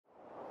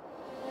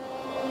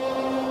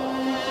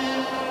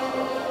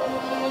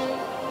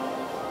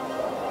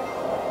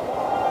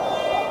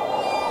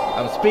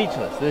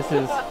speechless.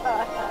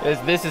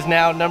 This is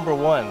now number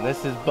one.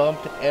 This has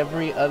bumped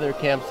every other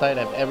campsite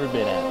I've ever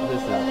been at.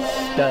 This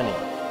is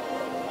stunning.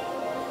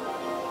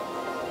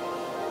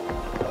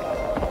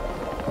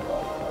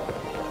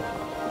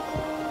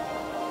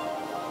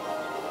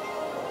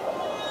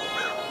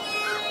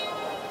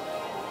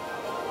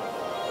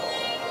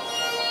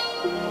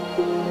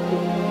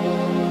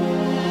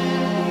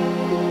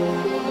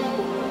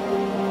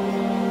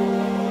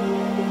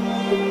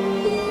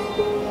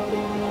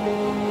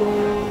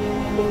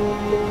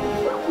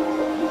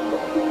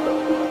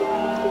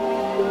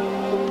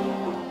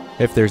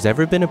 If there's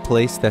ever been a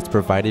place that's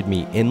provided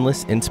me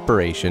endless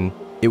inspiration,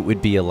 it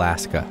would be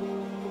Alaska.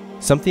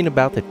 Something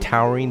about the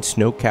towering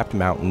snow-capped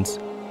mountains,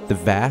 the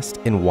vast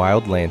and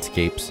wild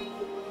landscapes,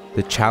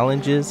 the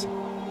challenges,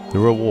 the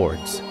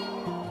rewards.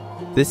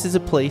 This is a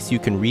place you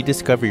can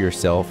rediscover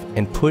yourself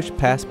and push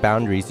past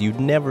boundaries you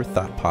never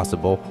thought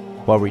possible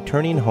while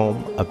returning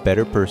home a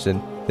better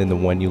person than the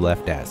one you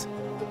left as.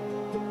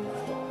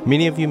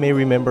 Many of you may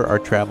remember our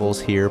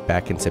travels here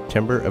back in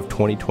September of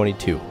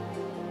 2022.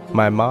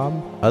 My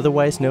mom,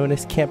 otherwise known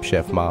as Camp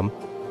Chef Mom,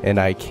 and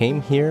I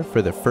came here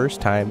for the first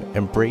time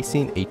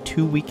embracing a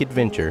 2-week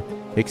adventure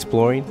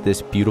exploring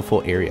this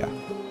beautiful area.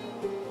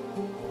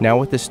 Now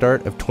with the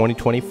start of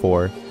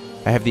 2024,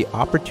 I have the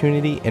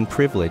opportunity and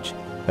privilege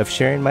of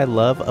sharing my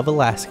love of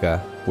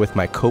Alaska with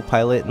my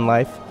co-pilot in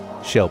life,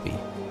 Shelby.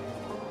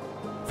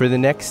 For the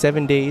next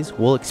 7 days,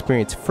 we'll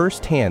experience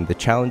firsthand the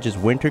challenges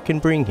winter can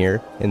bring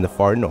here in the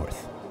far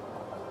north.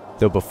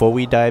 Though before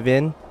we dive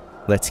in,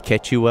 let's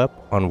catch you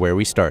up on where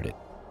we started.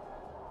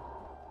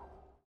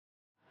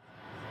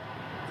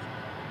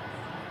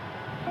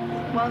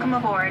 Welcome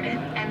aboard,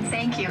 and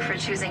thank you for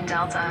choosing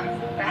Delta,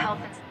 the health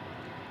and...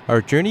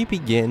 Our journey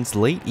begins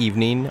late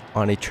evening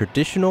on a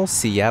traditional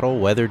Seattle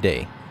weather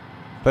day.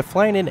 By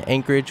flying into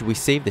Anchorage, we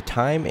save the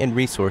time and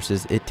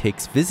resources it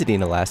takes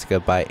visiting Alaska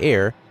by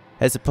air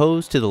as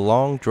opposed to the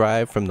long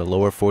drive from the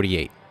lower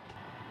 48.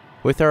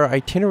 With our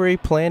itinerary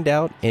planned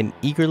out and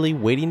eagerly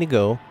waiting to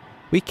go,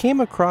 we came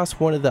across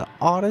one of the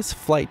oddest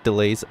flight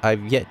delays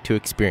I've yet to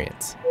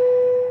experience.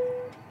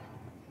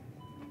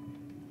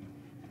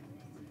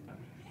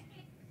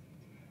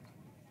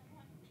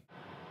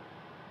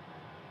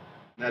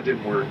 That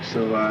didn't work,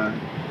 so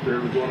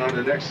we're going on to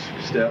the next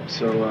step.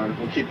 So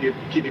we'll keep you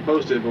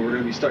posted, but we're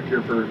going to be stuck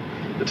here for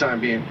the time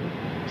being.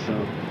 So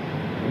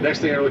the next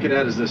thing I'm looking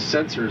at is the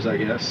sensors, I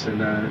guess, and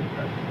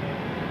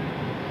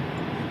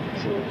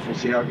so we'll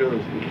see how it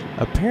goes.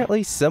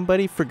 Apparently,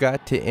 somebody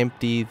forgot to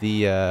empty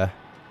the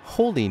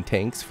holding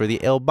tanks for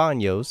the El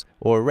Baños,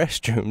 or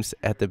restrooms,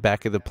 at the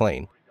back of the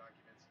plane.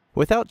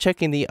 Without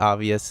checking the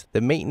obvious,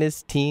 the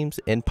maintenance teams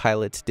and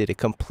pilots did a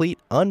complete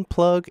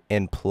unplug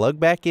and plug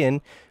back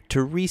in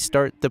to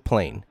restart the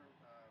plane.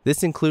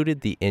 This included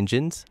the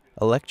engines,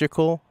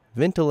 electrical,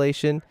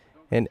 ventilation,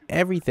 and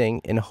everything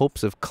in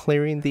hopes of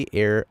clearing the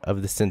air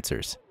of the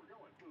sensors.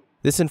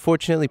 This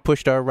unfortunately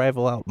pushed our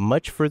arrival out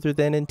much further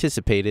than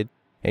anticipated,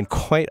 and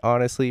quite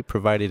honestly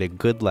provided a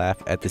good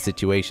laugh at the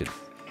situation.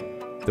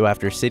 Though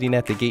after sitting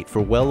at the gate for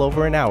well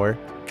over an hour,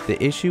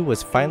 the issue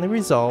was finally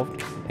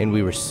resolved and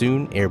we were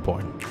soon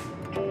airborne.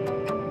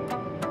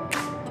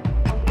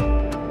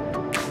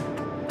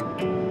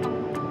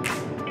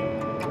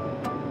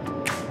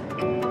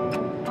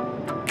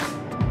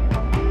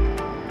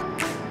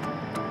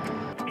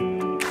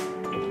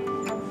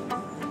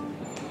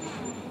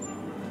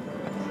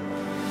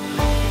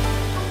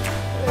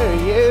 There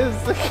he is!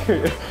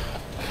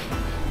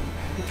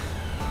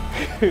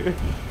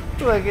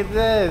 Look at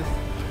this!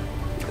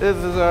 This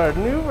is our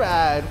new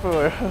ride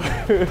for...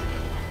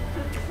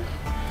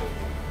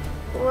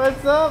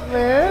 What's up,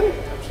 man?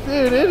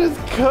 Dude, it is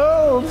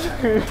cold.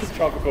 It's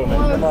tropical,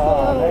 man. Come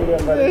on. How you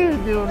doing, buddy?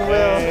 You're doing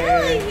well.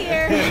 Kelly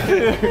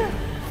here.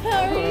 How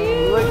are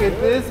you? Look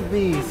at this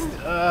beast.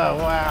 Oh,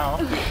 wow.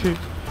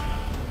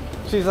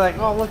 She's like,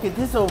 oh, look at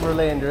this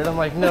Overlander. And I'm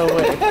like, no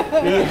way.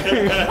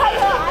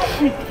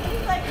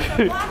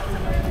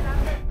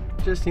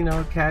 Just, you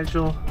know,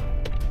 casual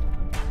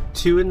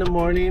 2 in the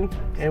morning,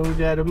 and we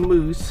got a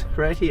moose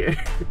right here.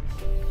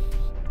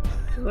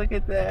 Look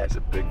at that. That's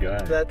a big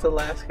guy. That's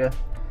Alaska.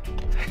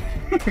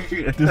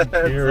 This That's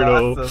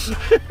weirdo. awesome.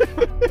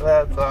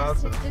 That's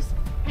awesome. Just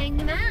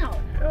hanging out.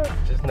 Yeah,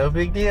 just no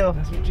big deal.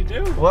 That's what you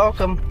do.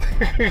 Welcome.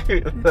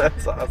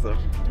 That's awesome.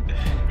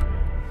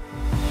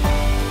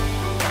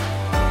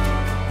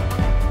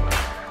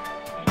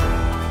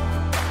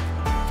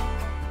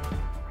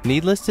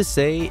 Needless to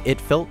say, it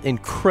felt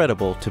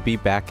incredible to be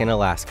back in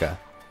Alaska.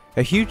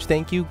 A huge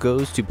thank you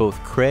goes to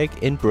both Craig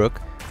and Brooke,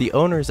 the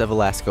owners of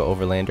Alaska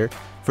Overlander,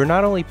 for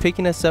not only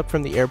picking us up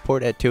from the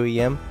airport at 2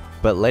 a.m.,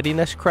 but letting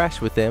us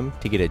crash with them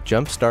to get a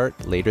jump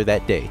start later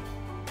that day.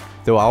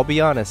 Though I'll be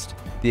honest,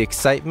 the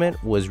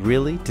excitement was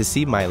really to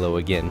see Milo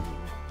again.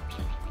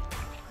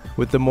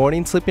 With the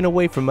morning slipping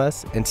away from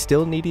us and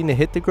still needing to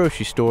hit the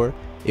grocery store,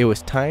 it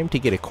was time to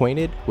get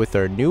acquainted with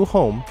our new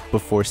home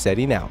before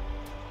setting out.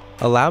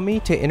 Allow me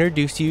to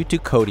introduce you to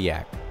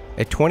Kodiak,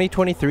 a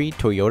 2023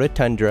 Toyota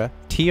Tundra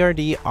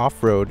TRD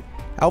off-road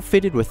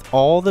outfitted with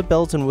all the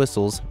bells and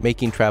whistles,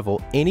 making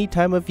travel any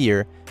time of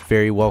year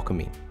very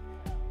welcoming.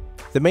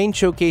 The main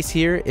showcase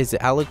here is the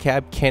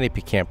Alocab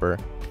Canopy Camper.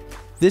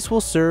 This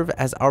will serve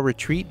as our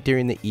retreat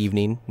during the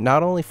evening,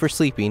 not only for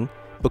sleeping,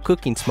 but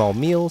cooking small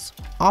meals,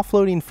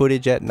 offloading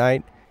footage at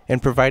night,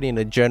 and providing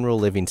a general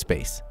living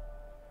space.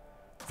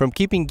 From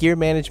keeping gear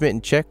management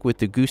in check with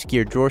the Goose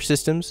Gear drawer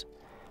systems,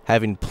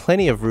 having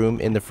plenty of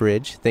room in the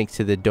fridge thanks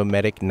to the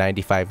Dometic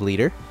 95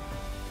 liter,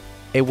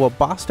 a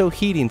Webasto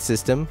heating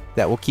system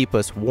that will keep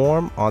us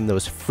warm on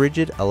those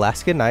frigid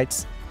Alaska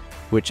nights,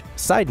 which,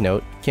 side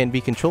note, can be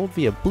controlled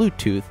via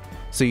Bluetooth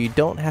so you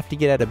don't have to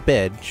get out of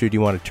bed should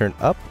you want to turn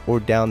up or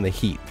down the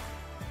heat.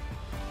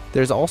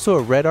 There's also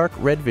a RedArc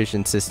Red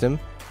Vision system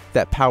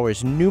that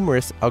powers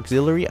numerous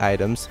auxiliary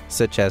items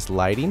such as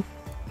lighting,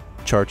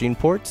 charging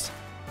ports,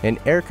 an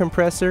air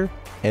compressor,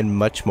 and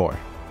much more.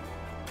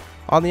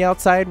 On the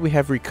outside, we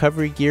have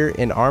recovery gear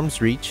in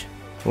arm's reach,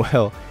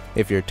 well,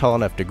 if you're tall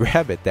enough to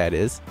grab it, that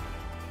is.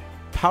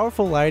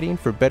 Powerful lighting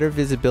for better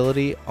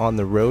visibility on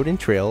the road and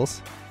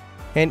trails,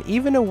 and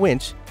even a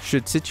winch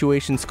should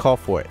situations call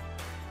for it.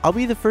 I'll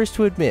be the first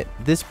to admit,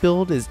 this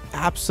build is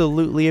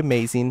absolutely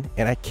amazing,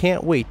 and I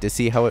can't wait to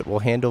see how it will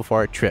handle for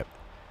our trip.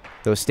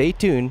 Though stay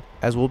tuned,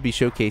 as we'll be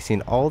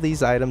showcasing all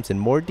these items in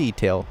more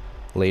detail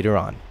later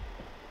on.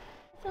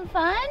 Some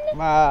fun?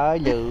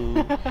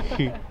 Hello.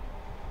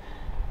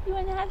 You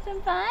want to have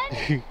some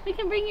fun? We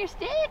can bring your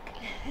stick.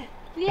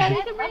 Yeah,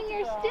 you can bring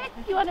your stick.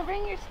 You want to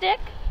bring your stick?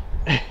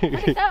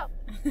 Let's go.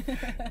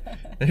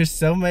 There's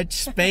so much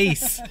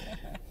space.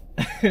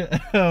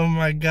 Oh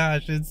my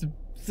gosh, it's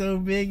so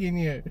big in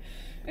here.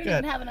 We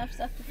didn't have enough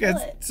stuff to fill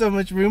it. So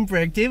much room for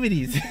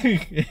activities.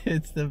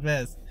 It's the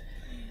best.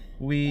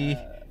 We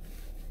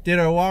did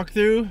our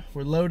walkthrough.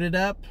 We're loaded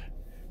up.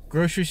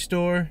 Grocery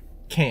store,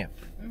 camp.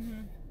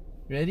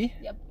 Ready?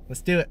 Yep.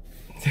 Let's do it.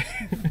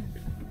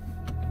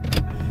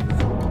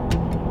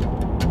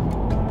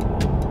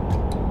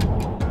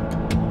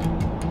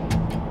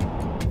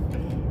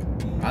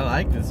 I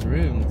like this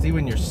room. See,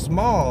 when you're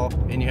small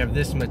and you have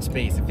this much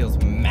space, it feels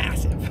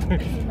massive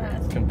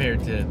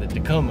compared to the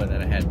Tacoma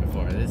that I had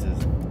before. This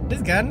is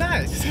kind of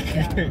nice.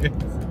 Yeah.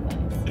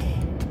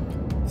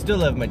 Still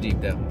love my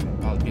Jeep though.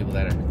 All the people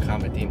that are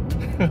commenting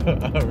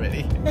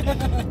already.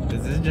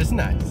 This is just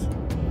nice. It's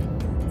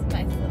a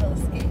nice little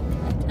escape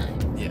at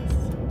times.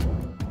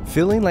 Yes.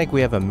 Feeling like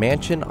we have a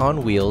mansion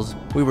on wheels,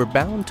 we were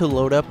bound to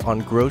load up on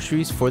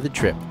groceries for the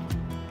trip.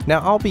 Now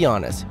I'll be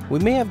honest, we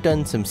may have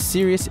done some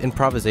serious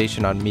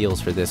improvisation on meals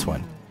for this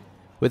one.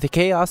 With the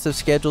chaos of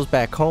schedules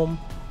back home,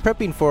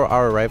 prepping for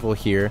our arrival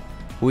here,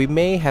 we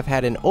may have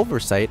had an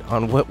oversight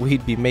on what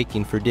we'd be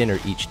making for dinner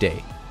each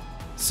day.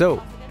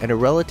 So, in a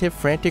relative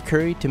frantic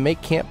hurry to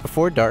make camp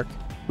before dark,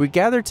 we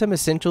gathered some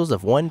essentials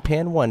of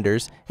one-pan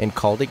wonders and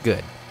called it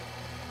good.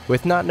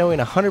 With not knowing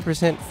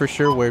 100% for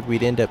sure where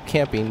we'd end up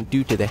camping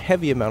due to the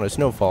heavy amount of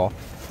snowfall,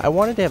 I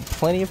wanted to have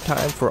plenty of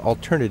time for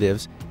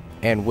alternatives,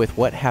 and with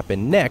what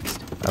happened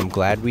next, I'm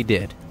glad we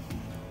did.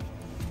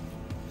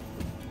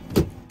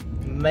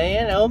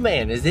 Man, oh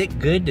man, is it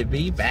good to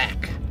be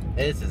back.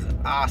 This is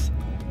awesome.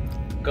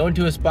 Going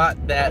to a spot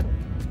that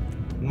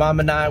Mom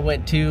and I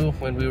went to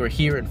when we were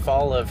here in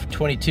fall of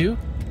 22,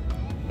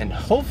 and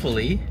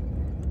hopefully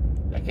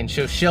I can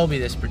show Shelby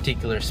this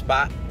particular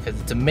spot because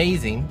it's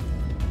amazing,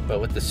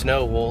 but with the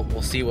snow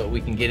we'll see what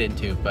we can get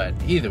into. But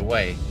either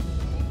way,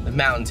 the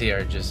mountains here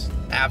are just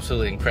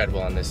absolutely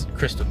incredible on this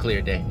crystal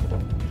clear day.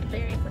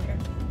 Very clear.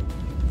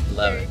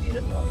 Love Very it.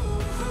 beautiful.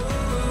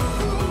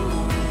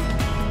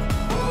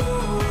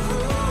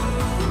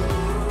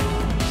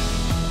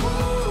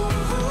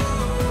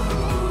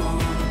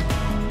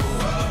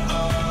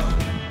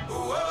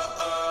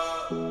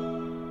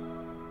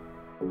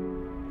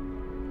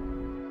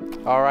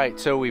 All right,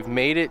 so we've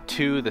made it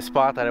to the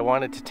spot that I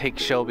wanted to take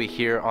Shelby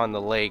here on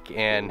the lake,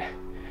 and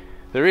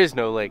there is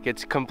no lake.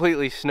 It's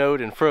completely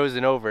snowed and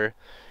frozen over.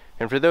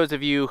 And for those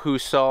of you who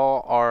saw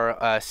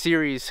our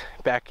series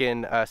back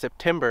in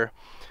September,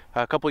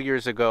 a couple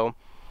years ago,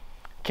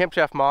 Camp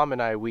Chef Mom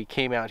and I, we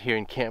came out here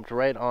and camped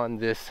right on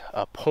this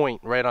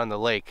point, right on the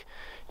lake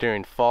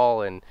during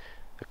fall, and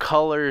the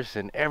colors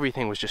and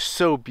everything was just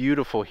so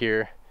beautiful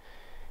here.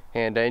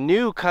 And I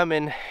knew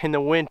coming in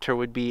the winter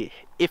would be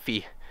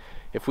iffy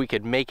if we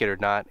could make it or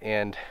not,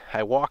 and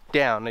I walked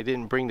down. I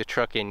didn't bring the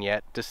truck in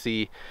yet to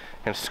see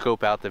and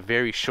scope out the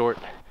very short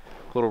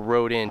little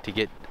road in to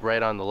get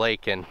right on the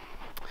lake, and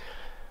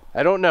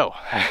I don't know.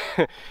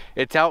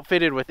 It's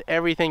outfitted with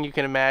everything you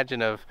can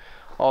imagine of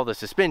all the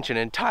suspension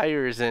and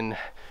tires and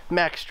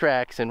max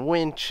tracks and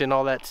winch and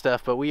all that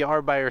stuff, but we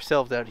are by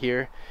ourselves out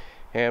here,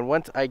 and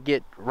once I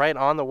get right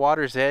on the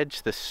water's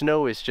edge, the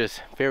snow is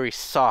just very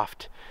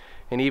soft,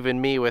 and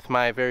even me with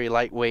my very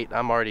lightweight,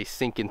 I'm already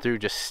sinking through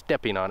just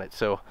stepping on it.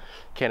 So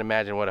can't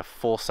imagine what a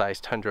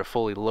full-size Tundra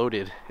fully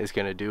loaded is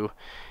going to do.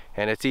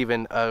 And it's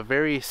even a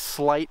very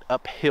slight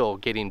uphill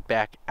getting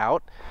back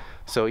out.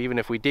 So even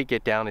if we did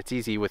get down, it's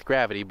easy with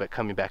gravity, but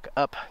coming back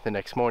up the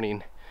next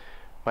morning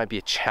might be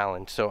a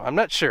challenge. So I'm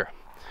not sure.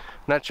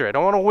 I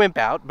don't want to wimp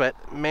out,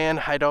 but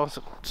man, I'd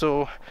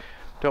also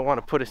don't want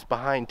to put us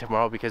behind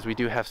tomorrow because we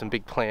do have some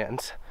big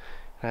plans.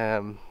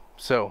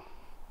 So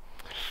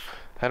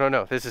I don't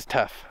know, this is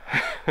tough.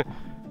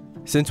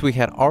 Since we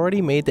had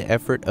already made the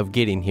effort of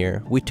getting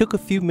here, we took a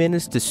few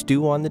minutes to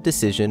stew on the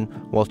decision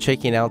while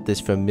checking out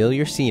this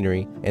familiar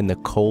scenery and the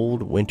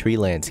cold, wintry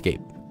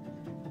landscape.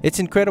 It's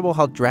incredible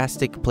how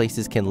drastic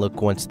places can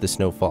look once the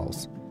snow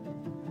falls.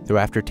 So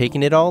after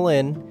taking it all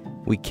in,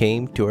 we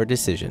came to our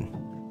decision.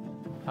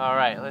 All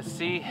right, let's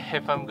see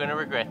if I'm gonna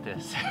regret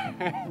this.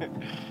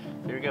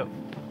 Here we go.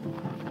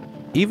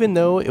 Even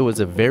though it was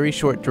a very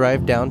short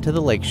drive down to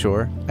the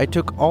lakeshore, I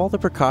took all the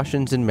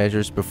precautions and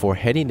measures before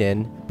heading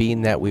in,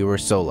 being that we were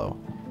solo.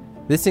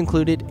 This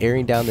included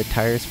airing down the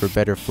tires for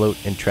better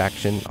float and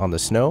traction on the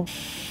snow,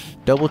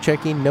 double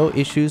checking no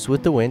issues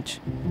with the winch,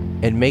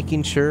 and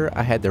making sure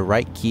I had the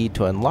right key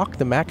to unlock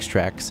the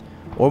MaxTrax,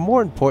 or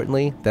more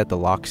importantly, that the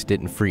locks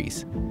didn't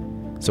freeze.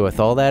 So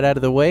with all that out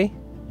of the way,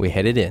 we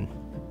headed in.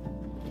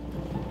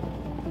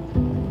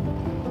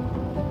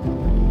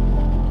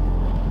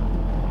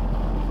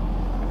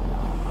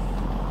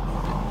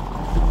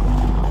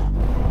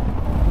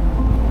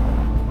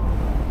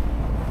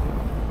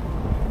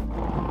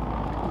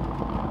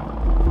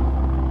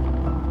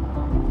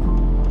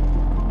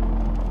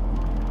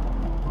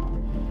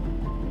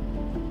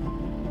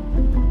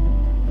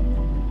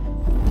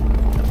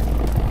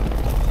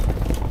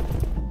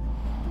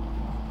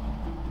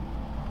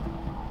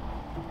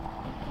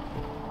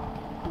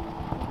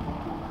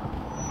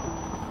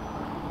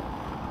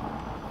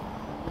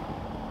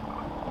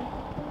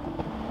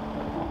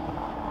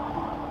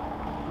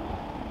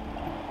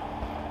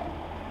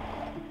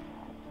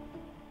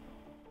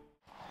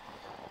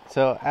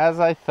 So as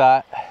I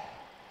thought,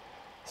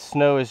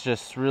 snow is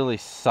just really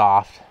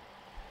soft,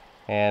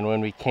 and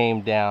when we came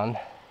down,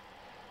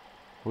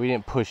 we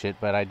didn't push it,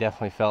 but I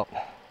definitely felt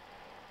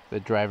the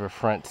driver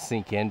front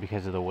sink in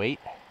because of the weight.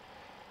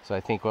 So I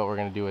think what we're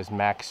going to do is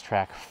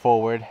MaxTrax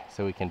forward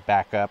so we can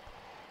back up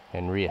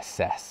and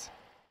reassess.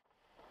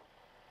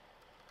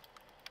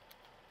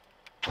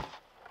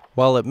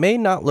 While it may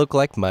not look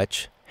like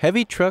much,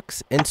 heavy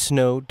trucks and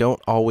snow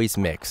don't always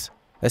mix,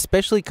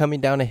 especially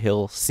coming down a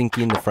hill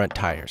sinking the front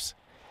tires.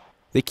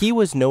 The key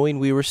was knowing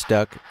we were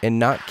stuck and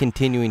not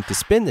continuing to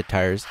spin the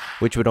tires,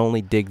 which would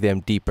only dig them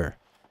deeper.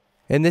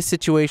 In this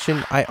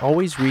situation, I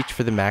always reach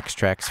for the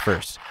MaxTrax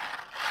first.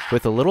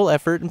 With a little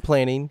effort and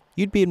planning,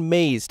 you'd be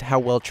amazed how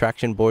well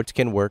traction boards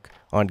can work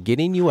on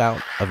getting you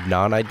out of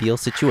non-ideal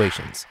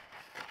situations.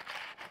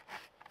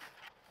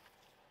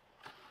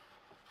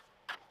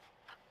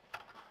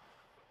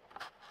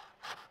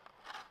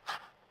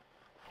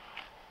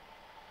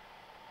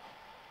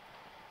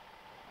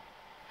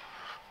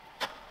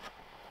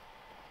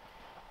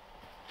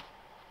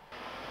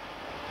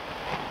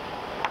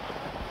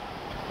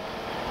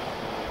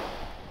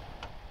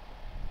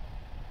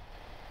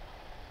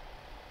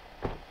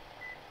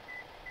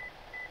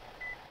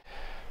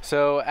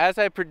 So as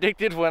I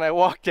predicted when I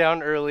walked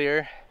down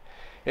earlier,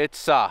 it's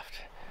soft.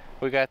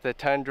 We got the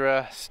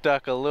Tundra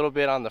stuck a little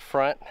bit on the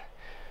front.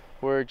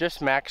 We're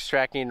just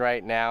MaxTraxing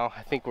right now.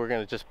 I think we're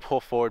gonna just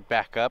pull forward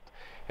back up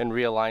and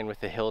realign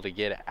with the hill to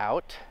get it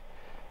out,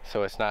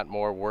 so it's not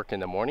more work in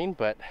the morning.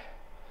 But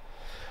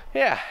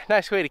yeah,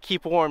 nice way to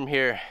keep warm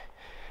here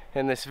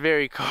in this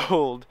very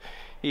cold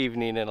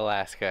evening in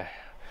Alaska.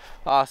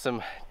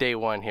 Awesome day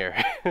one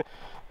here.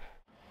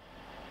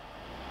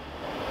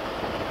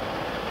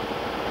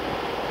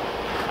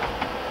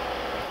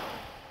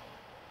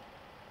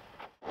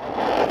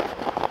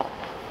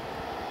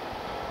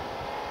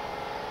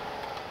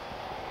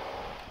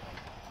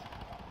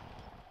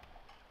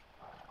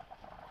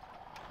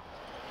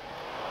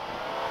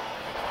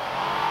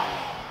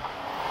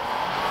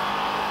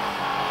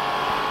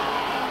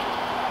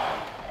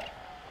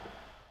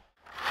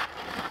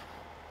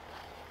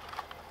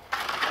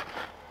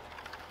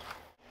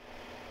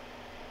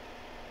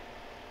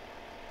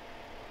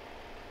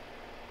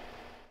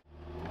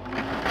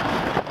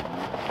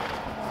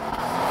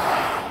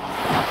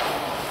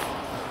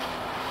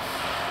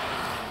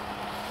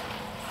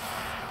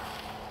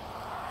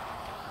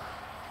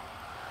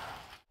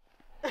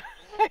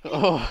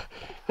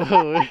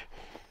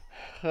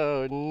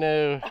 Oh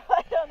no.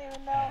 I don't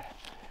even know.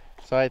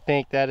 So I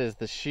think that is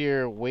the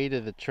sheer weight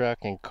of the truck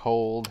and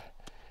cold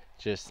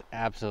just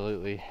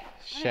absolutely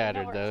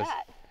shattered those.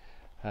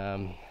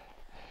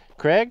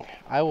 Craig,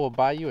 I will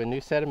buy you a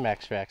new set of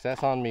MaxTrax.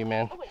 That's on me,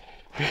 man. Oh,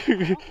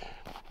 wait.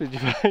 Did you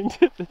find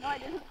it? No, I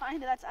didn't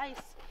find it. That's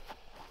ice.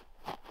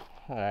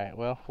 All right,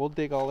 well, we'll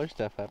dig all our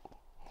stuff up.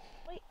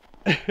 Wait.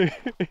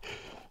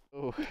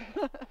 Oh.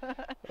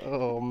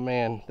 Oh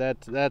man,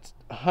 that's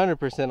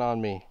 100%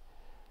 on me.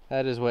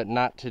 That is what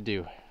not to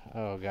do.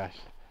 Oh gosh.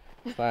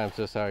 I'm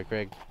so sorry,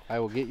 Craig. I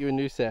will get you a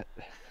new set.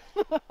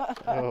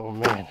 Oh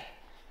man.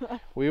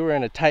 We were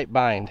in a tight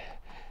bind.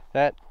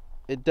 That,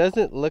 it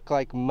doesn't look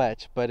like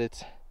much, but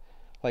it's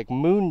like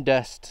moon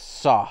dust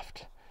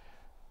soft.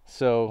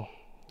 So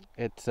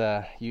it's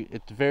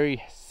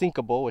very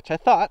sinkable, which I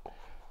thought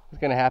was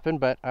gonna happen,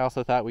 but I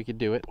also thought we could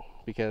do it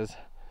because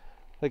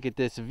look at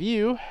this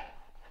view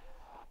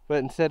But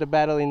instead of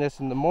battling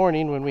this in the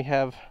morning when we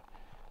have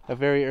a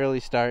very early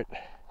start,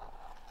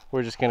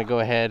 we're just going to go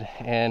ahead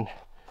and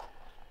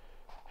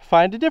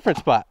find a different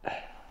spot.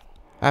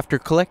 After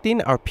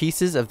collecting our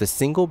pieces of the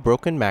single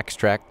broken max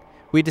track,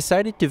 we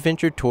decided to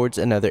venture towards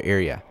another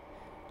area.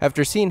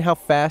 After seeing how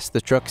fast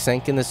the truck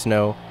sank in the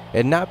snow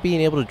and not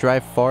being able to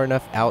drive far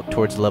enough out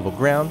towards level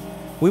ground,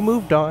 we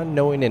moved on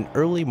knowing an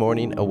early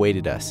morning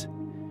awaited us.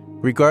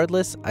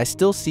 Regardless, I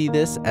still see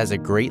this as a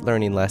great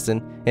learning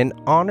lesson and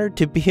honored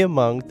to be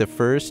among the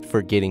first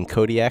for getting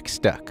Kodiak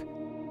stuck.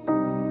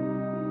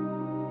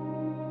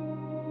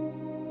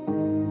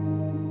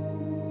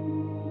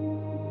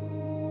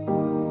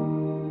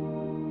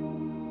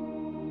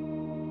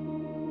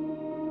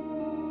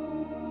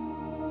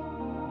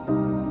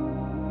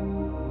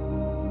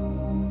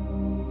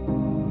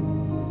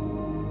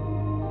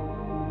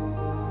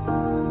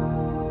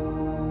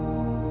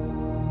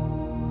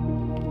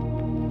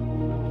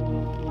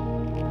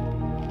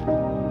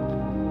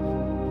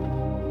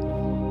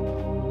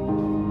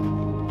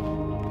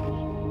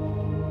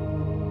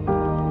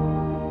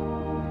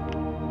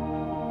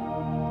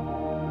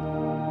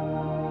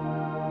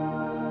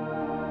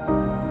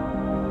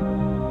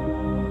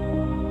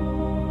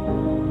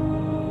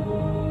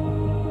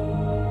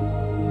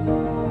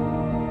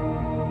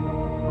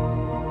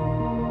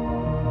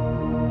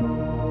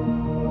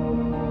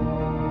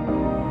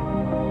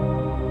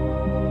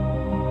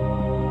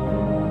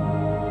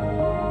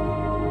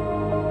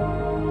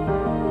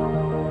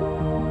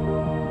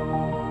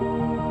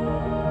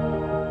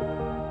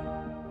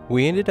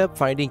 We ended up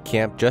finding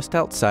camp just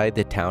outside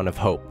the town of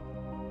Hope.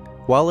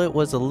 While it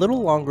was a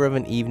little longer of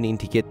an evening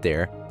to get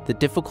there, the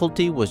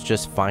difficulty was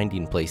just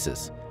finding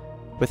places.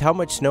 With how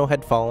much snow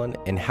had fallen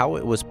and how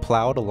it was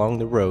plowed along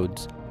the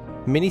roads,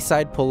 many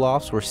side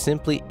pull-offs were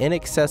simply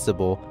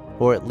inaccessible,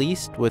 or at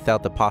least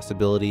without the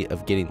possibility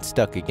of getting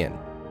stuck again.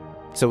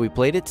 So we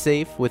played it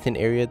safe with an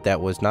area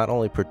that was not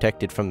only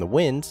protected from the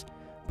winds,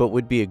 but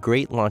would be a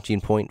great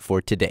launching point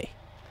for today.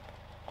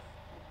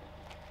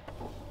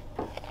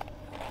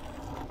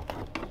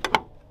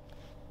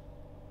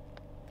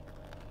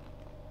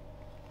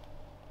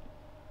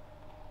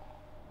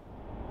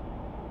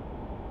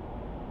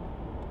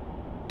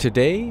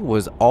 Today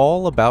was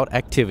all about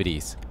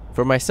activities.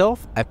 For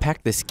myself, I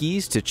packed the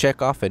skis to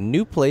check off a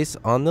new place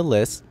on the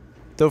list,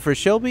 though for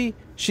Shelby,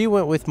 she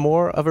went with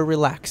more of a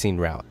relaxing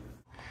route.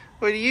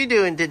 What are you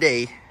doing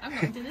today? I'm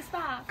going to the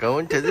spa.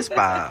 Going to the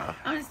spa.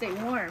 I'm going to stay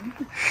warm.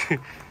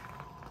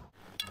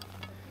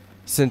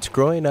 Since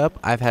growing up,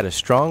 I've had a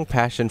strong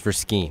passion for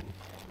skiing.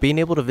 Being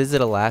able to visit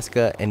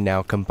Alaska and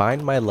now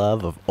combine my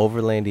love of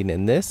overlanding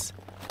in this,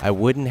 I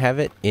wouldn't have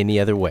it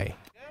any other way.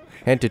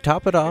 And to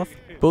top it off,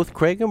 both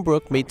Craig and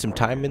Brooke made some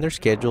time in their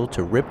schedule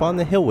to rip on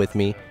the hill with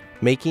me,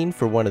 making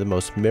for one of the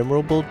most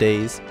memorable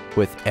days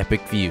with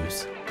epic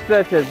views.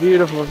 Such a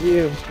beautiful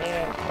view.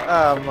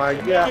 Oh my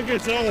God.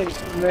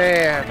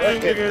 Man,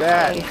 look at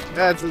that.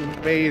 That's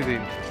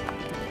amazing.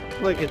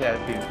 Look at that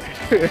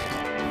view.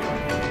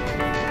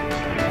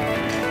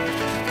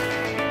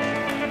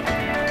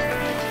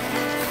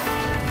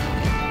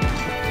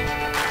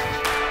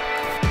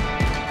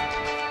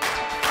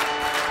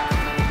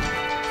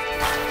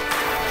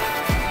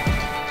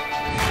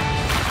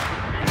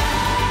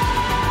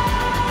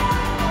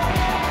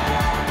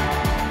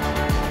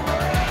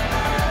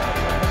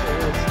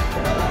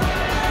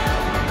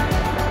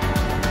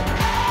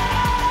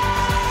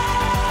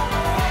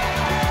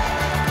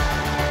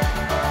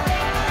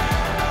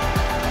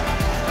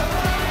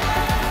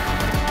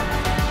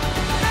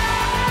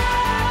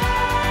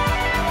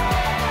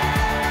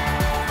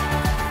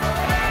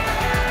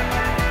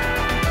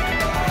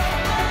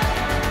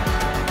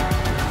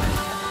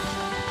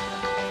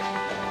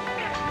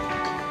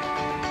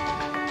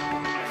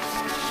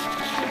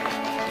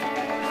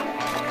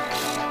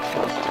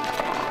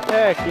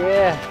 Heck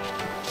yeah.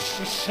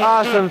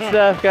 Awesome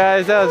stuff,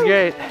 guys. That was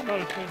great.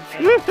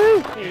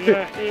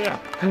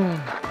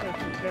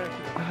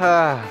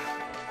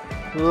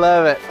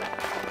 Love it.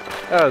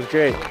 That was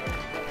great.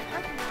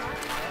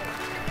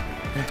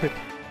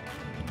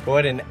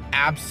 What an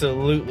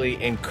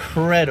absolutely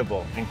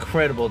incredible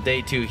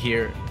day 2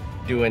 here,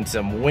 doing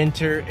some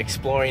winter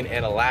exploring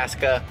in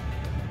Alaska.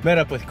 Met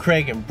up with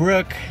Craig and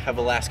Brooke of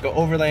Alaska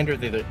Overlander.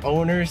 They're the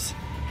owners.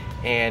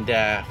 And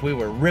we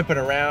were ripping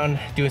around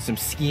doing some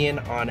skiing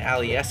on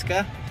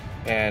ICECO,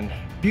 and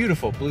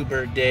beautiful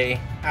bluebird day,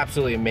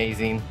 absolutely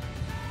amazing.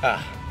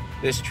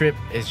 This trip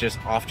is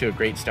just off to a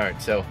great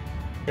start. So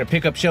I'm gonna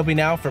pick up Shelby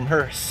now from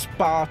her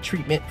spa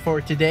treatment for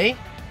today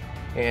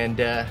and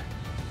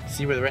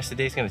see where the rest of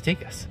the day is gonna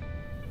take us.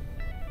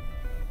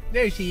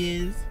 There she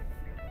is.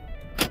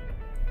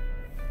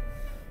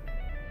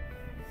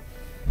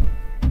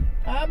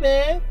 Hi,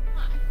 babe.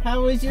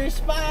 How was your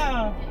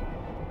spa?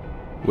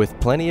 With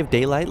plenty of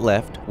daylight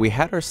left, we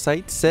had our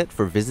sights set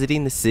for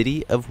visiting the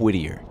city of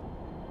Whittier.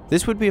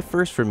 This would be a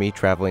first for me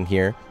traveling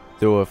here,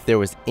 though if there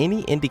was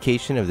any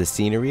indication of the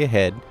scenery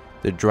ahead,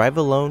 the drive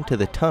alone to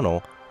the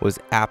tunnel was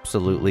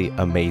absolutely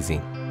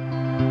amazing.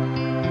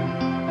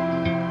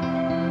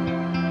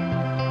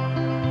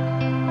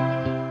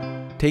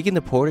 Taking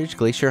the Portage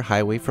Glacier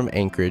Highway from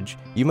Anchorage,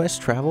 you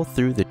must travel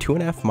through the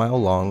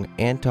 2.5-mile long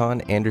Anton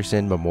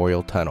Anderson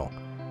Memorial Tunnel.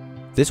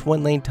 This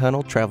one-lane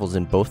tunnel travels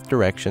in both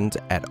directions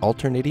at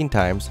alternating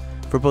times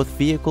for both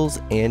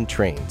vehicles and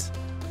trains.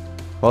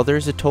 While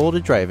there's a toll to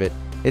drive it,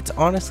 it's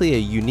honestly a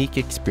unique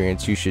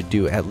experience you should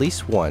do at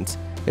least once,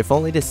 if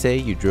only to say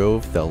you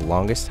drove the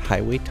longest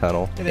highway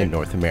tunnel in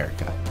North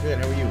America. Good,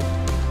 how are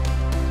you?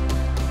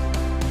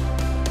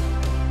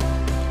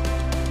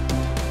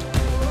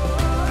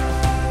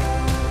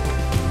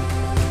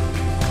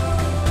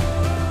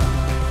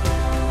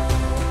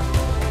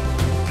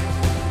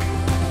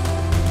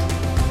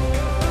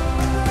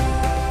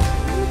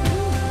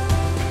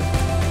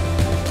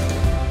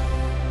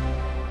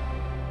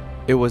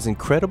 It was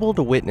incredible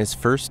to witness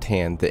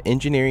firsthand the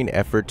engineering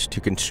efforts to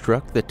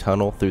construct the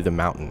tunnel through the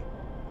mountain.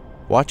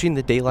 Watching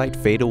the daylight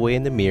fade away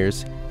in the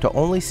mirrors to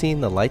only seeing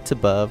the lights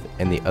above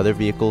and the other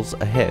vehicles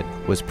ahead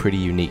was pretty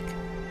unique.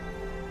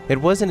 It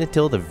wasn't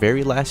until the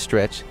very last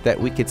stretch that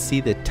we could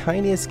see the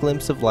tiniest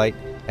glimpse of light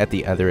at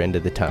the other end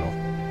of the tunnel.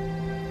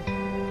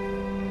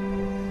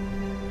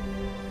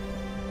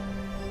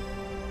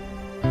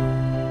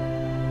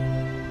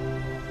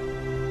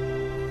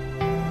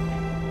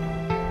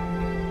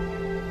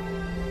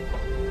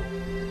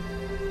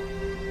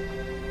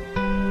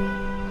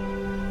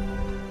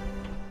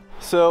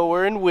 So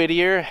we're in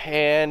Whittier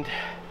and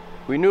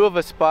we knew of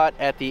a spot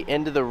at the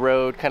end of the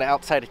road, kind of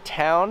outside of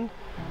town.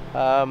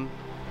 I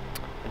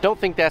don't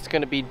think that's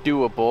going to be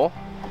doable.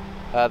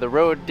 The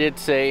road did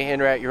say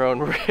enter at your own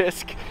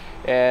risk,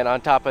 and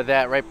on top of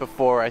that, right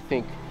before I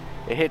think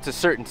it hits a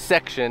certain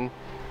section,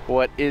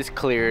 what is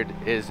cleared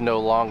is no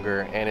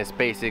longer, and it's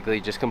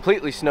basically just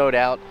completely snowed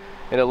out,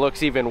 and it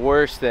looks even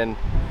worse than,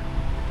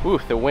 ooh,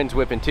 the wind's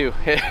whipping too.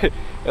 It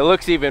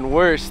looks even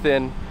worse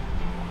than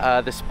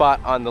the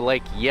spot on the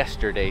lake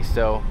yesterday.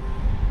 So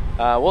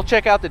we'll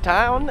check out the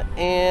town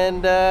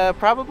and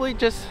probably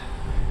just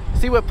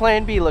see what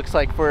plan B looks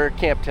like for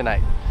camp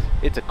tonight.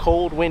 It's a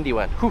cold, windy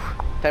one. Whew,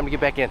 time to get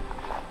back in.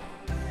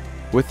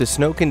 With the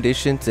snow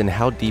conditions and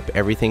how deep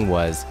everything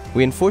was,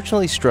 we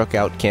unfortunately struck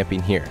out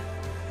camping here.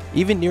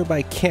 Even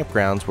nearby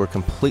campgrounds were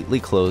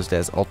completely closed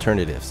as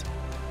alternatives.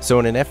 So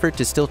in an effort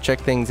to still check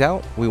things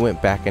out, we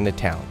went back into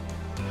town.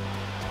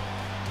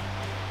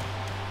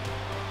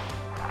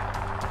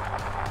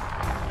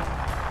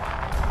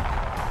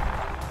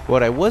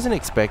 What I wasn't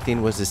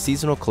expecting was the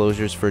seasonal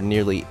closures for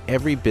nearly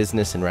every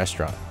business and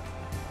restaurant.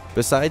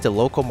 Besides a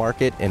local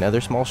market and other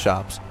small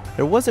shops,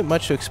 there wasn't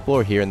much to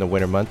explore here in the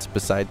winter months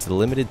besides the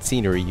limited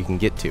scenery you can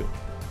get to.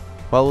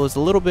 While it was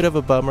a little bit of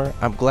a bummer,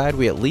 I'm glad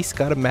we at least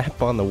got a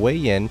map on the way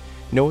in,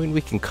 knowing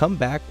we can come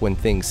back when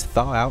things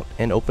thaw out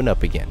and open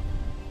up again.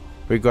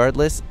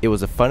 Regardless, it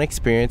was a fun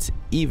experience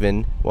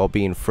even while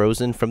being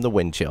frozen from the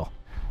wind chill.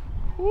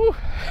 Woo.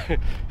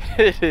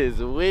 It is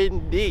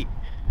windy.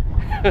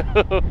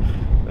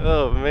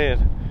 Oh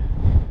man.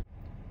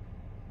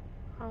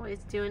 Always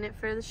doing it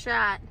for the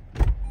shot.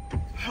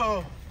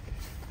 Oh.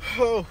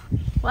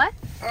 What?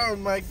 Oh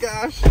my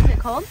gosh. Is it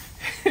cold?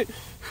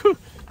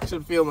 I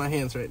should feel my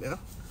hands right now.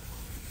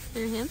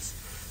 In your hands?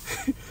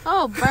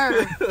 Oh,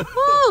 burn.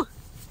 Woo!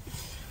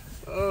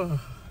 Oh.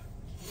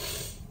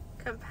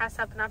 Couldn't pass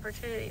up an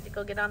opportunity to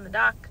go get on the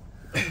dock.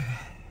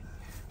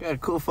 Got a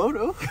cool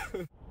photo.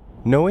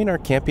 Knowing our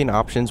camping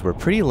options were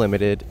pretty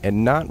limited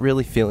and not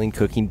really feeling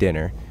cooking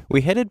dinner, we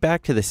headed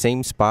back to the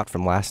same spot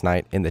from last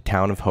night in the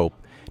town of Hope,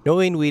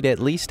 knowing we'd at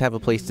least have a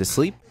place to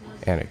sleep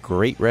and a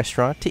great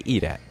restaurant to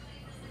eat at.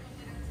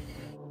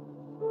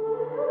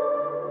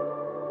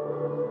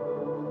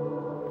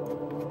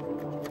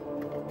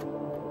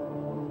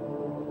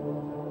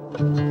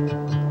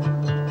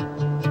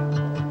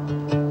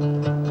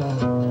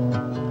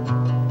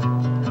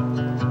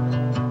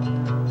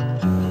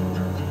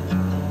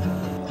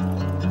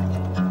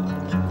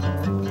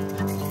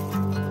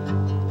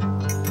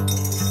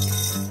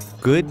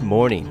 Good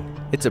morning.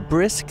 It's a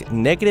brisk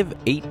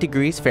 -8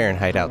 degrees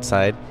Fahrenheit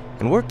outside,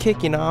 and we're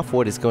kicking off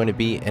what is going to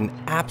be an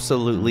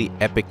absolutely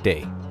epic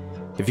day.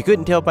 If you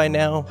couldn't tell by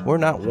now, we're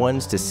not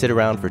ones to sit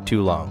around for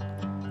too long.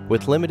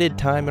 With limited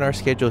time in our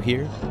schedule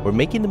here, we're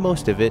making the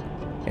most of it,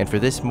 and for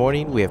this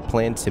morning we have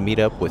plans to meet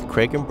up with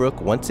Craig and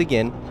Brooke once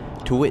again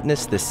to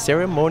witness the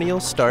ceremonial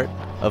start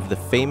of the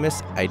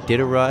famous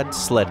Iditarod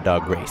sled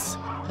dog race.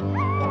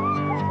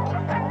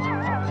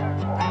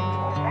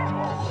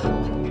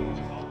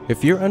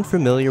 If you're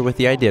unfamiliar with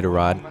the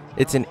Iditarod,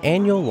 it's an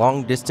annual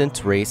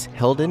long-distance race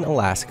held in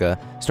Alaska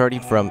starting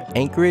from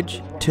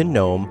Anchorage to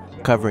Nome,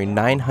 covering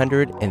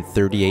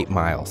 938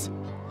 miles.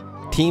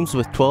 Teams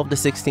with 12 to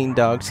 16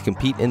 dogs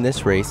compete in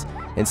this race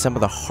in some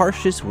of the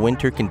harshest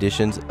winter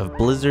conditions of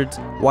blizzards,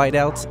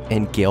 whiteouts,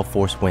 and gale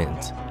force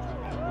winds.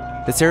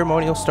 The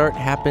ceremonial start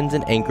happens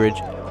in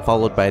Anchorage,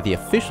 followed by the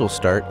official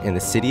start in the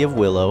city of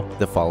Willow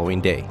the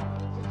following day.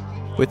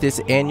 With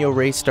this annual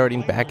race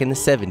starting back in the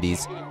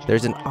 70s,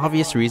 there's an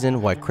obvious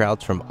reason why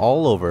crowds from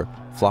all over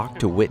flock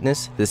to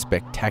witness this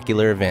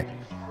spectacular event.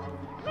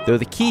 Though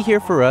the key here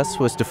for us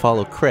was to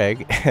follow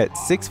Craig at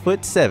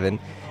 6'7",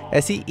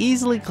 as he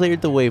easily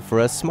cleared the way for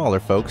us smaller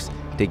folks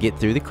to get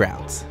through the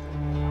crowds.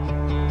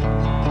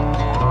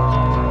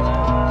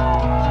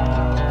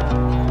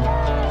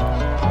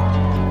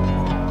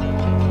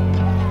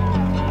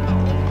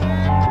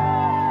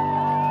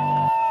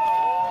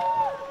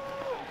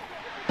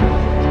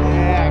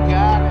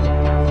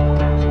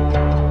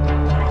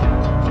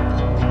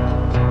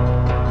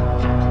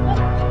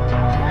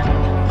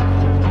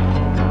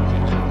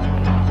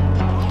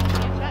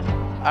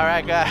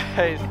 Alright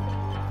guys,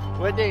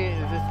 what day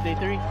is this? Day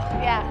 3?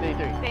 Yeah. Day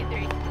 3.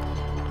 Day 3.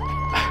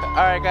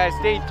 Alright guys,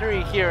 day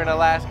 3 here in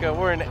Alaska.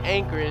 We're in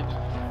Anchorage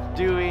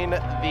doing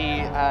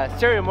the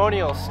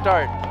ceremonial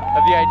start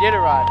of the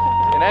Iditarod.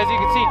 And as you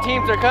can see,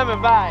 teams are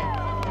coming by.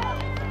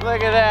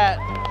 Look at that.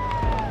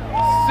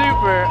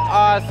 Super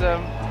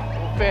awesome,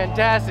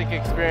 fantastic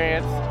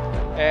experience.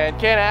 And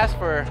can't ask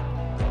for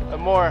a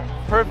more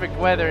perfect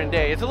weather and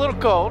day. It's a little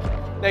cold,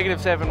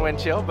 -7 wind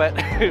chill, but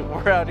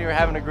we're out here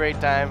having a great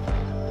time.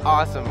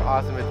 Awesome,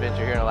 awesome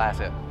adventure here in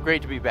Alaska.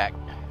 Great to be back.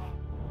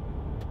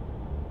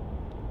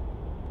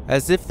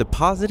 As if the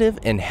positive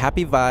and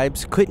happy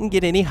vibes couldn't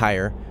get any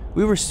higher,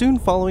 we were soon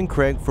following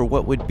Craig for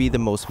what would be the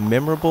most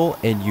memorable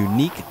and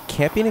unique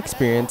camping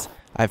experience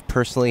I've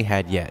personally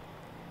had yet.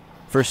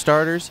 For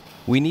starters,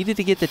 we needed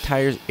to get the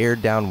tires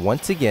aired down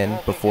once again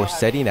before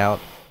setting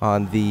out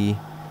on the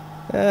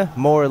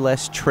more or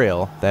less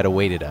trail that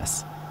awaited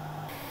us.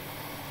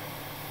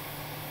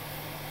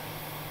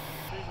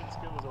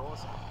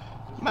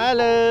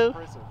 Milo,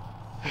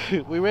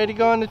 we ready to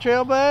go on the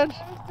trail, bud?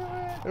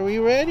 Are we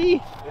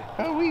ready?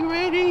 Are we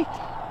ready?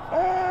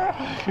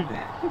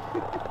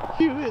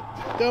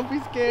 Don't be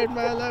scared,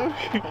 Milo.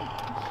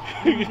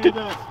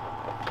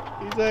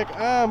 He's like,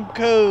 I'm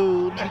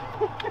cold.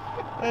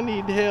 I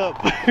need help.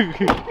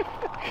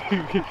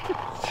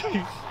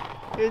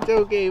 It's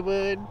okay,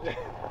 bud.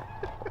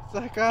 It's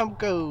like, I'm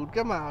cold.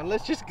 Come on,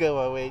 let's just go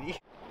already.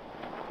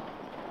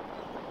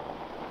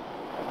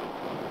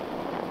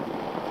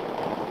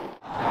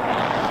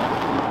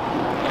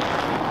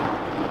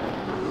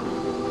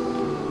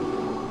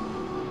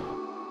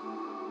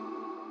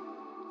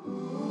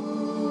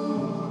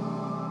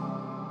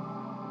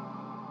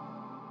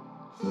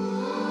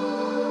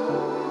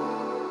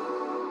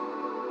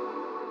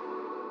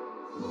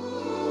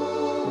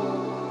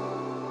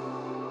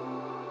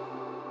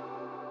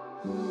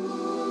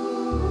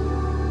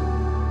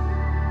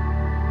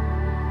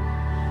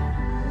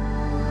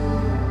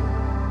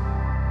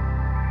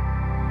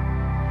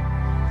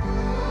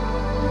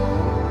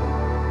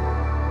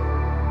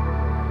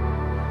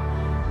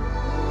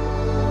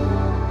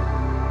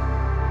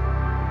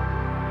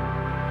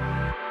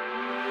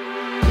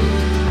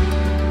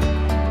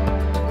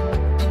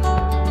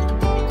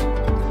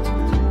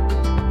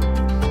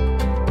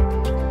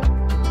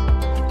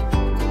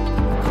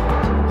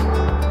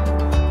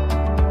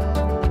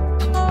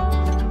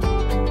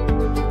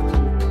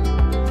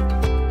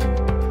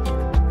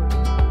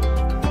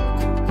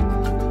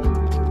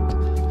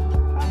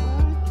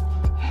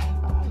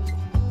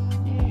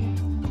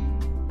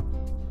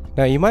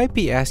 Now you might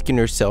be asking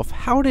yourself,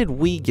 how did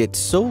we get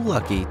so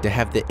lucky to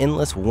have the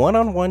endless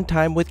one-on-one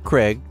time with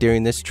Craig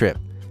during this trip,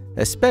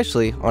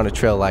 especially on a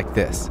trail like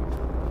this?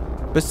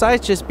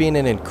 Besides just being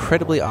an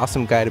incredibly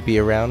awesome guy to be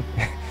around,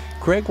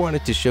 Craig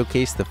wanted to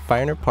showcase the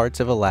finer parts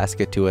of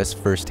Alaska to us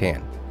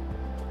firsthand.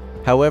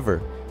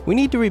 However, we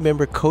need to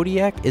remember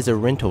Kodiak is a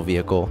rental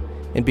vehicle,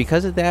 and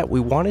because of that, we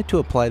wanted to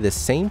apply the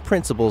same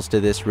principles to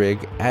this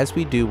rig as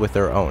we do with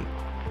our own.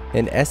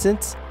 In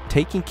essence,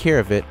 taking care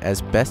of it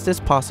as best as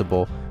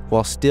possible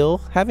while still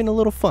having a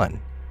little fun.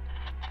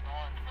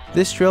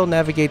 This trail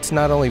navigates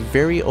not only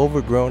very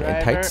overgrown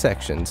and tight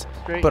sections,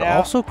 but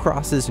also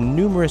crosses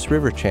numerous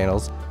river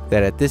channels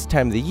that at this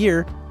time of the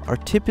year are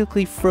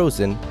typically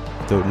frozen,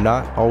 though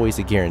not always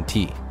a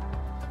guarantee.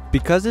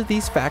 Because of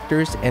these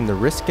factors and the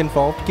risk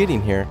involved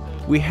getting here,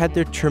 we had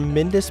the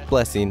tremendous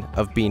blessing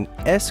of being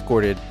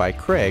escorted by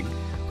Craig,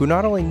 who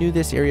not only knew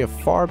this area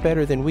far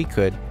better than we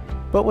could,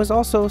 but was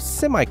also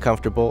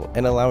semi-comfortable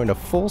in allowing a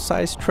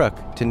full-size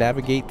truck to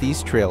navigate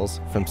these trails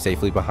from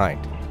safely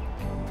behind.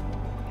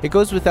 It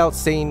goes without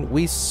saying,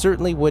 we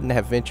certainly wouldn't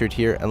have ventured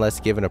here unless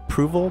given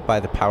approval by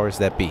the powers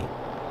that be.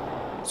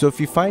 So if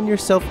you find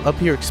yourself up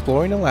here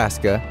exploring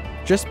Alaska,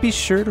 just be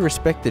sure to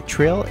respect the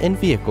trail and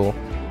vehicle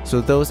so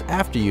those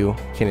after you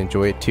can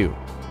enjoy it too.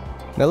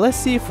 Now let's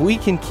see if we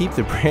can keep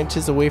the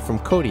branches away from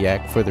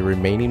Kodiak for the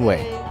remaining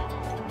way.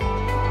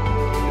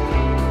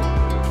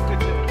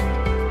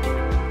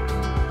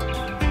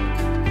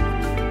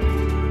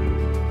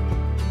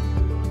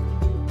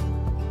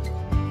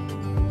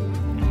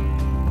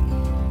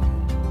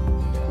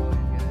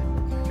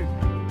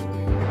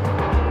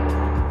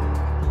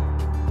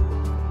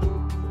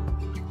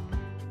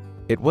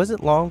 It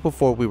wasn't long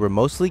before we were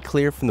mostly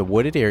clear from the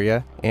wooded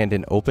area and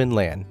in open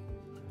land.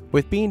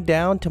 With being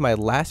down to my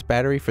last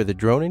battery for the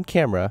drone and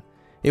camera,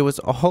 it was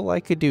all I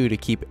could do to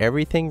keep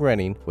everything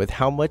running with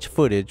how much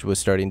footage was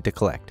starting to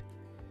collect.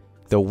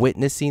 Though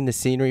witnessing the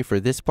scenery for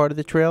this part of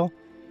the trail,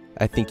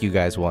 I think you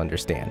guys will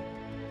understand.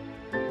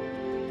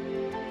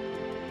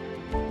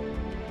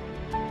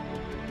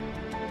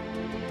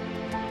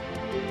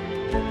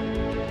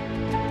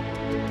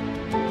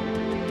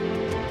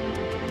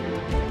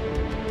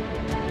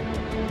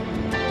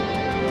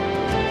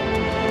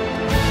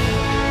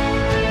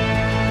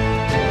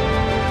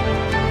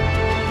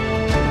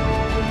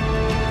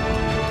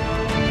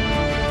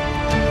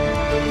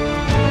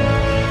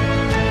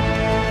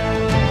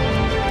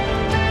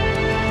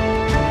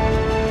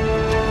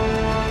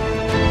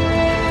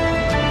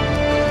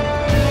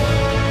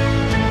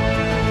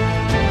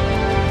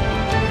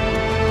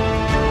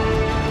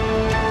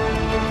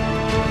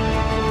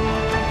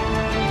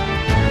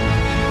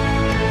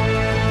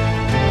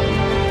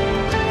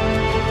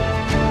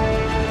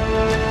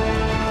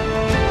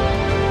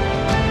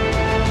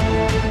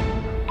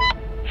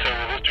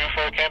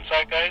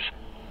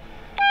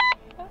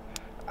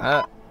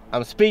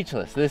 I'm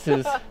speechless. This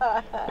is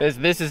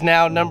this is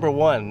now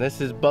 #1. This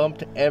has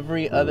bumped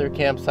every other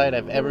campsite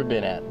I've ever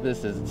been at.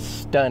 This is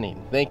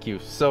stunning. Thank you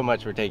so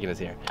much for taking us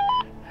here.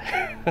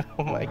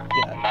 Oh my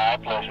God. My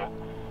pleasure.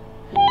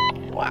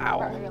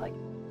 Wow.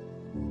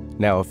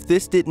 Now, if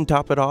this didn't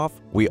top it off,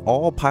 we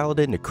all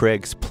piled into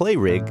Craig's play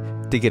rig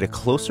to get a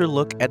closer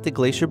look at the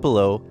glacier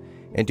below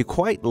and to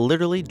quite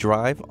literally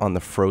drive on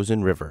the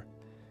frozen river.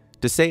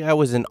 To say I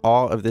was in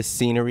awe of this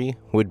scenery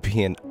would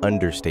be an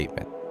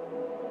understatement.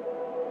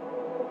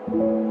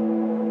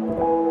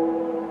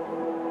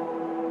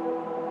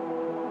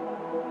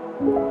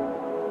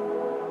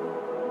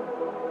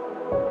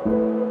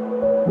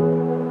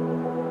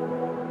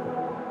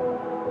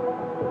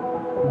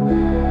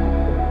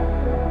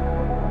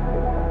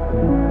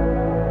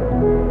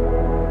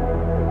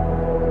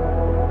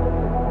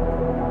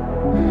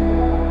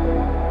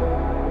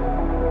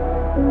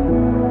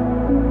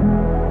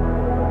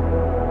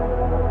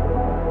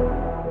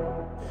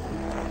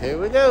 Here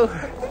we go.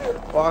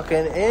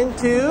 Walking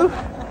into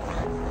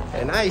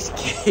an ice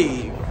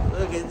cave.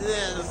 Look at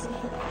this.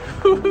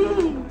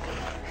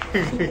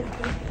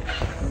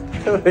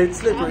 It's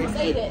slippery.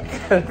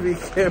 Gotta be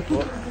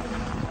careful.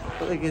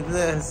 Look at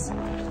this.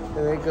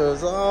 And it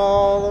goes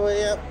all the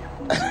way up.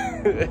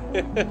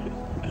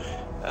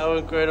 How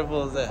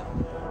incredible is that?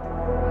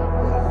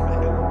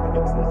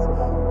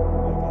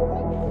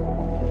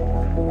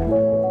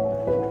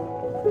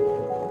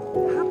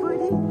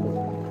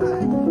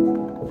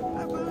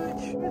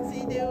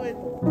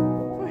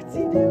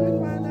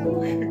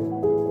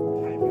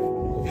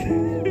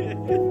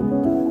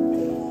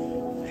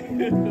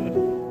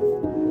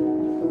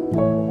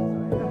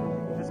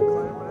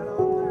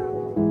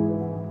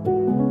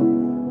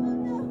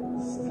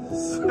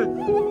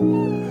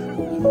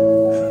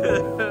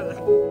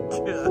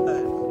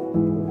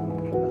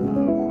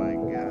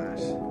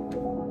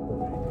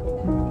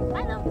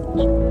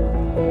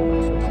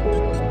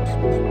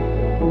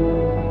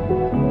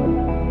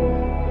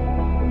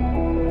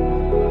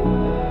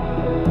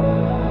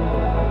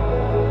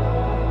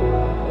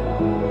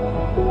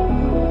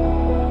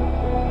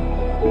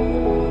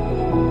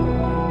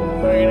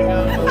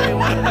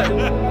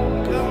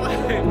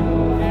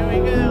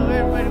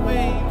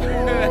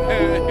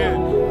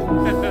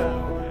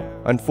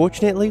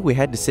 Unfortunately, we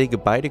had to say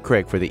goodbye to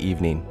Craig for the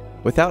evening.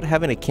 Without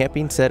having a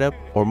camping setup,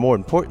 or more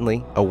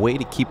importantly, a way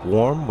to keep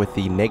warm with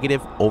the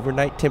negative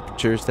overnight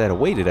temperatures that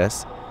awaited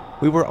us,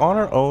 we were on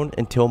our own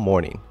until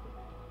morning.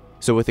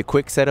 So with a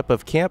quick setup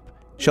of camp,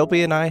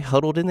 Shelby and I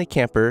huddled in the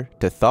camper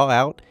to thaw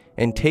out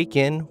and take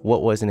in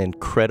what was an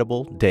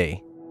incredible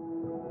day.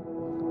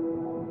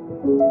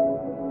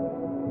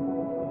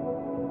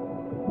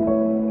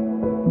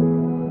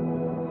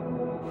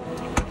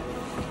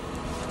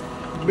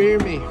 Beer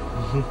me.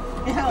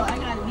 Oh, I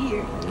got a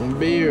beer.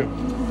 Beer.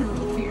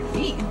 Beer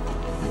me.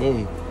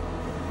 Boom.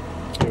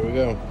 Here we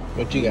go.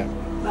 What you got?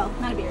 Well,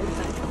 not a beer,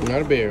 but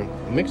Not a beer.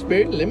 Mixed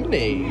berry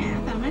lemonade. yeah,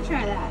 I thought I'm gonna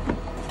try that.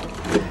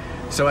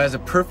 So as a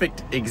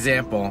perfect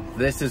example,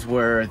 this is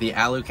where the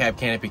Alucab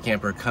canopy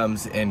camper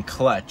comes in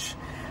clutch.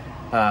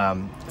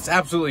 It's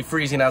absolutely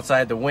freezing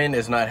outside. The wind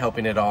is not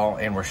helping at all,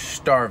 and we're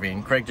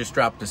starving. Craig just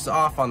dropped us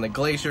off on the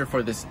glacier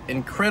for this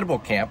incredible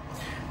camp.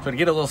 So to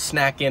get a little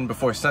snack in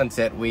before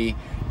sunset, we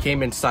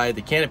came inside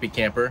the canopy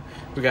camper.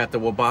 We got the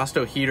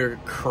Webasto heater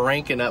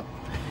cranking up,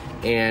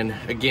 and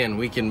again,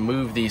 we can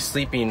move the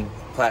sleeping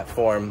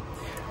platform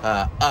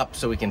up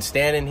so we can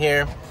stand in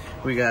here.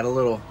 We got a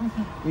little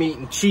meat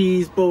and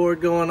cheese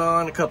board going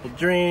on, a couple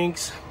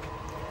drinks.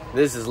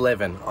 This is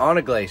living on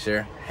a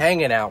glacier,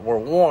 hanging out. We're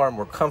warm,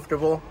 we're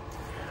comfortable.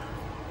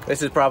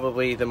 This is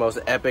probably the most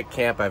epic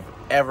camp I've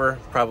ever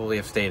probably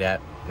have stayed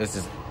at. This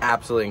is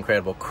absolutely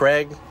incredible.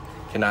 Craig,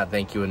 cannot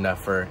thank you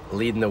enough for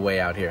leading the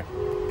way out here.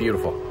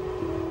 Beautiful.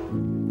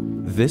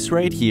 This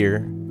right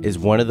here is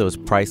one of those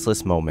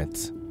priceless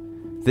moments.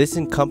 This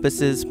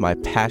encompasses my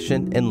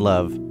passion and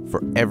love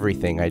for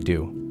everything I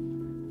do.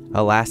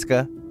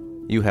 Alaska,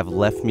 you have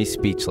left me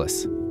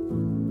speechless.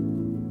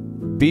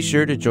 Be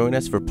sure to join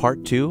us for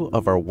part 2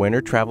 of our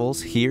winter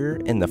travels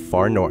here in the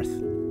far north.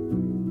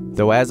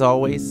 Though as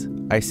always,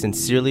 I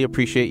sincerely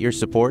appreciate your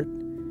support,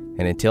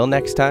 and until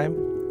next time,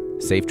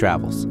 safe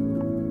travels.